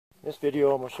In this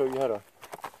video, I'm going to show you how to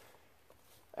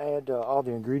add all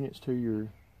the ingredients to your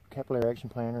capillary action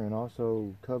planter, and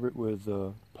also cover it with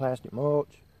plastic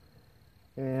mulch,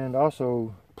 and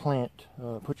also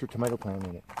put your tomato plant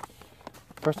in it.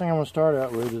 First thing I want to start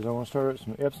out with is I want to start with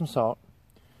some Epsom salt.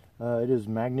 It is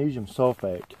magnesium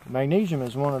sulfate. Magnesium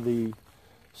is one of the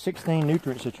 16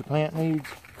 nutrients that your plant needs,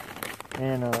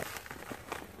 and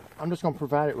I'm just going to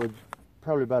provide it with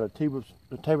probably about a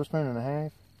tablespoon and a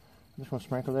half. I'm just going to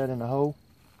sprinkle that in the hole.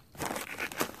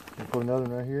 And put another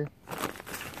one right here.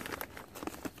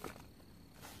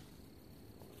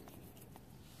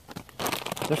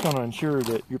 That's going to ensure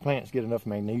that your plants get enough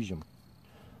magnesium.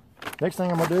 Next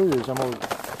thing I'm going to do is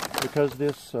because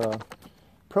this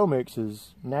Pro Mix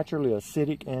is naturally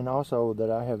acidic, and also that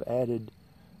I have added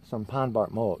some pine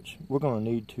bark mulch, we're going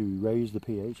to need to raise the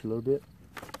pH a little bit.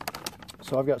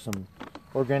 So I've got some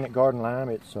organic garden lime.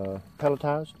 It's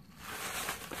pelletized.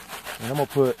 And I'm going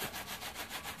to put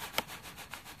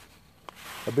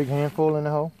a big handful in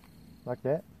the hole, like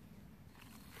that.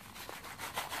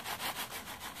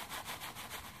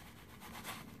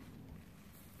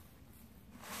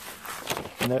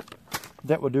 And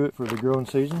that will do it for the growing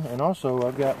season. And also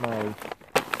I've got my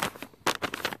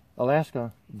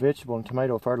Alaska vegetable and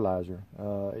tomato fertilizer.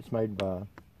 It's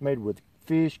made with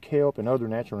fish, kelp, and other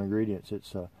natural ingredients.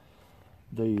 It's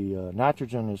the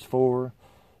nitrogen is 4,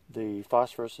 the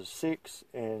phosphorus is 6,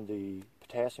 and the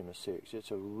potassium is 6.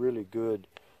 It's a really good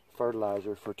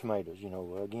fertilizer for tomatoes. You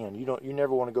know, again, you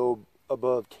never want to go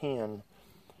above 10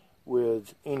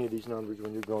 with any of these numbers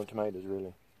when you're growing tomatoes,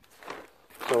 really.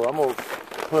 So I'm going to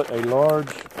put a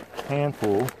large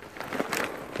handful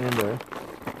in there.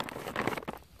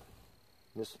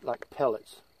 Just like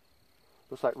pellets.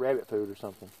 Looks like rabbit food or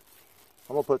something.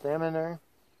 I'm going to put them in there.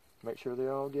 Make sure they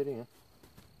all get in.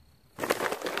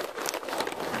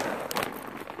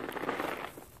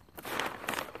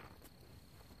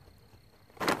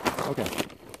 Okay.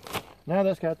 Now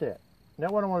that's got that. Now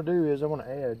what I want to do is I want to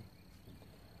add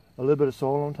a little bit of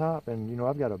soil on top. And you know,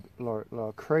 I've got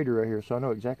a crater right here, so I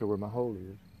know exactly where my hole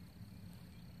is.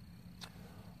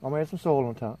 I'm going to add some soil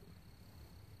on top.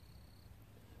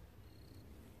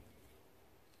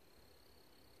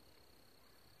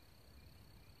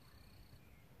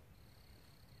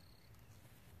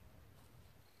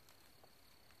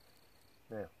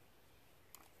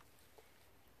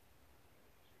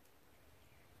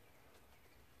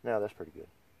 Now that's pretty good.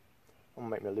 I'm going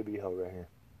to make me a little bitty hole right here.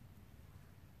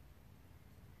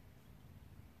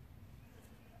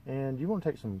 And you want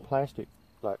to take some plastic,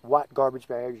 like white garbage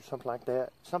bags or something like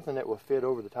that. Something that will fit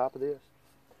over the top of this.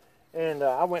 And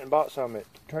I went and bought some at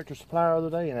Tractor Supply the other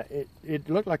day, and it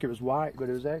looked like it was white, but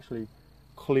it was actually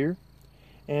clear.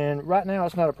 And right now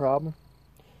it's not a problem.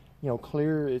 You know,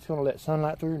 clear, it's going to let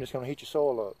sunlight through, and it's going to heat your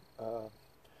soil up.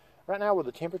 Right now, with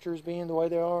the temperatures being the way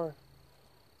they are,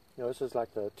 you know, this is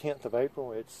like the 10th of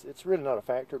April. It's really not a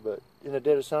factor, but in the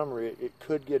dead of summer, it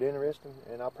could get interesting,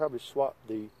 and I'll probably swap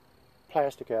the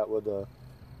plastic out with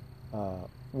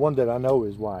one that I know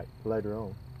is white later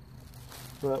on.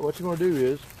 But what you're going to do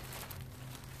is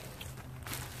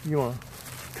you want to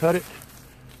cut it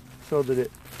so that it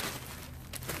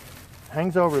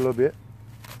hangs over a little bit,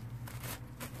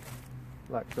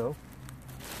 like so.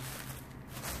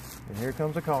 And here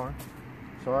comes a car.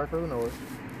 Sorry for the noise.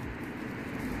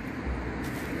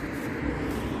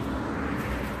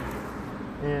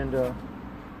 And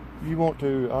you want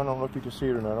to, I don't know if you can see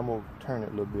it or not, I'm going to turn it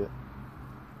a little bit.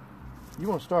 You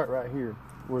want to start right here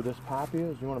where this pipe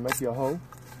is. You want to make you a hole.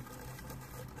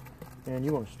 And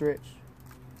you want to stretch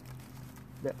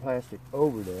that plastic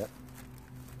over that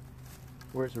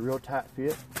where it's a real tight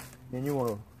fit. Then you want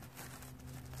to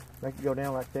make it go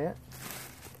down like that.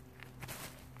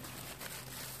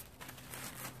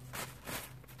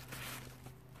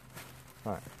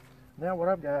 Alright, now what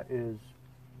I've got is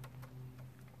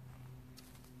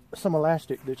some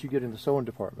elastic that you get in the sewing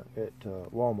department at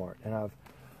Walmart, and I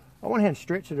went ahead and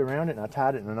stretched it around it, and I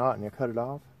tied it in a knot and I cut it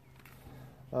off.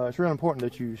 It's real important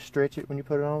that you stretch it when you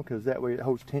put it on, because that way it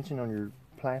holds tension on your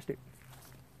plastic.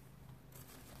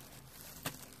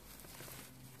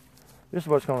 This is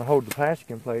what's going to hold the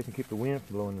plastic in place and keep the wind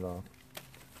from blowing it off.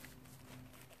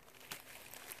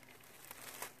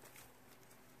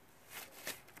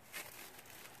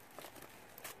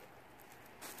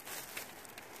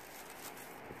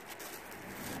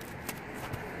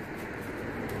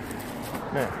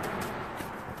 Now,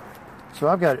 so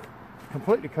I've got it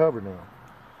completely covered now.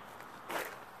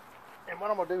 And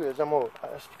what I'm going to do is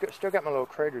I still got my little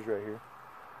craters right here.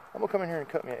 I'm going to come in here and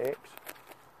cut me an X.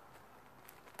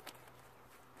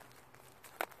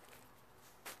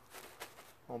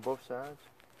 On both sides.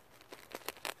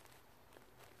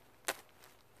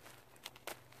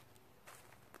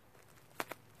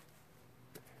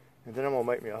 And then I'm going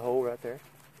to make me a hole right there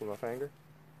with my finger.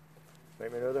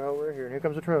 Make me another hole right here. And here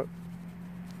comes the truck.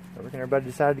 I reckon everybody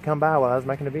decided to come by while I was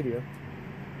making a video.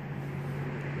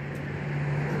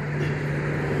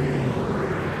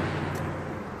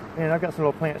 And I've got some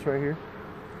little plants right here.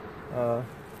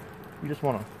 You just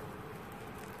want to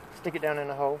stick it down in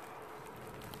the hole.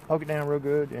 Poke it down real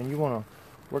good. And you want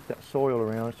to work that soil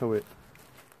around so it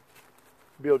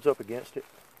builds up against it.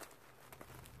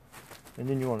 And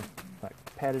then you want to like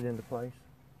pat it into place.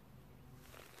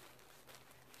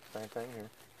 Same thing here.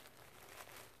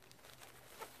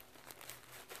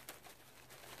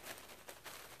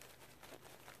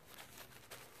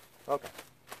 Okay.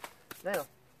 Now,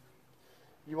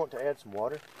 you want to add some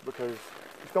water because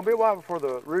it's going to be a while before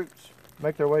the roots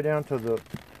make their way down to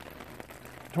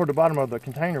toward the bottom of the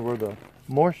container where the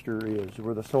moisture is,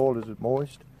 where the soil is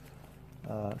moist.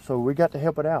 So we got to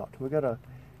help it out. We got to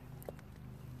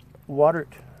water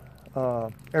it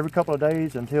every couple of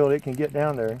days until it can get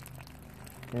down there,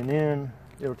 and then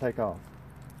it'll take off.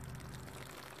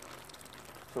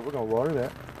 So we're going to water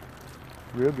that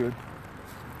real good.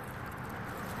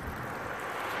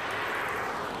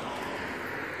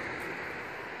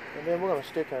 And then we're going to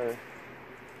stick our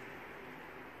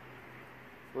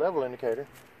level indicator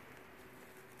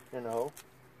in the hole,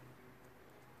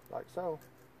 like so.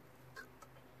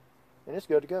 And it's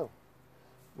good to go.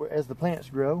 As the plants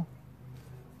grow,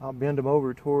 I'll bend them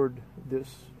over toward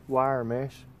this wire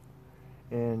mesh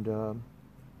and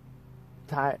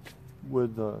tie it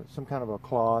with some kind of a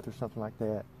cloth or something like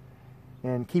that,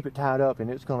 and keep it tied up, and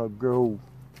it's going to grow,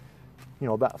 you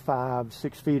know, about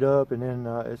 5-6 feet up, and then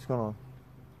it's going to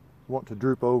want to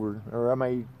droop over, or I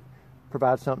may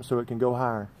provide something so it can go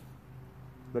higher.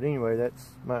 But anyway, that's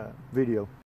my video.